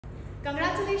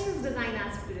Congratulations design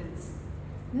aspirants.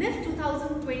 NIFT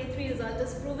 2023 result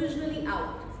is provisionally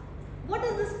out. What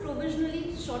does this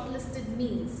provisionally shortlisted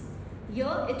means?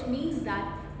 Here it means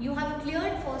that you have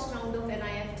cleared first round of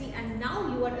NIFT and now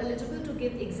you are eligible to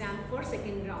give exam for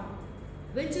second round,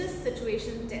 which is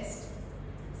situation test.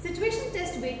 Situation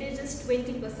test weightage is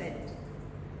 20%.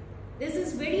 This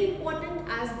is very important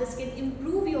as this can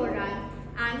improve your rank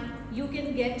and you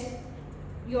can get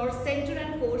your center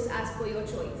and course as per your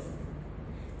choice.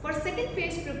 For second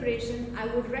phase preparation, I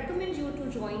would recommend you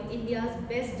to join India's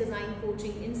best design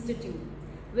coaching institute,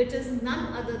 which is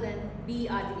none other than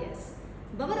BRDS.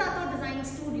 Bhanwar Rathore Design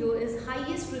Studio is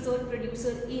highest result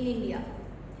producer in India.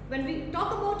 When we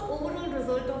talk about overall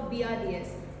result of BRDS,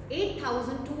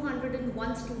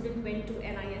 8,201 students went to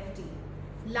NIFT.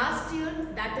 Last year,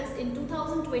 that is in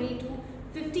 2022,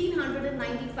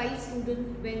 1,595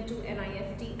 students went to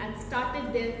NIFT and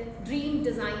started their dream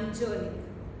design journey.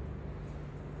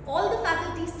 All the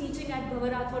faculties teaching at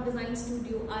Bhanwar Rathore Design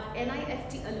Studio are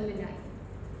NIFT alumni.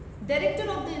 Director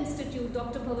of the institute,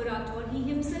 Dr. Bhanwar Rathore, he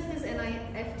himself is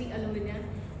NIFT alumni,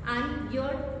 and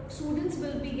your students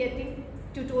will be getting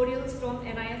tutorials from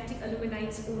NIFT alumni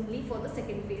only for the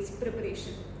second phase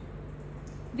preparation.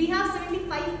 We have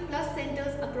 75 plus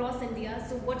centers across India,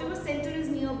 so whatever center is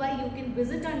nearby, you can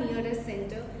visit our nearest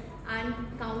center and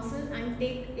counsel and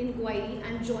take inquiry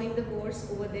and join the course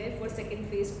over there for second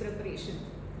phase preparation.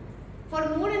 For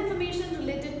more information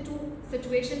related to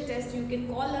situation test, you can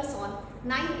call us on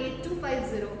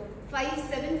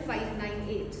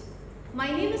 98250-57598. My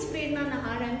name is Crore.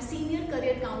 I am Senior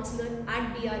Career Counselor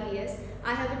at BRDS.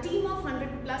 I have a team of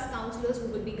 100 plus counselors who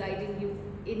will be guiding you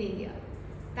in India.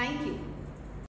 Thank you.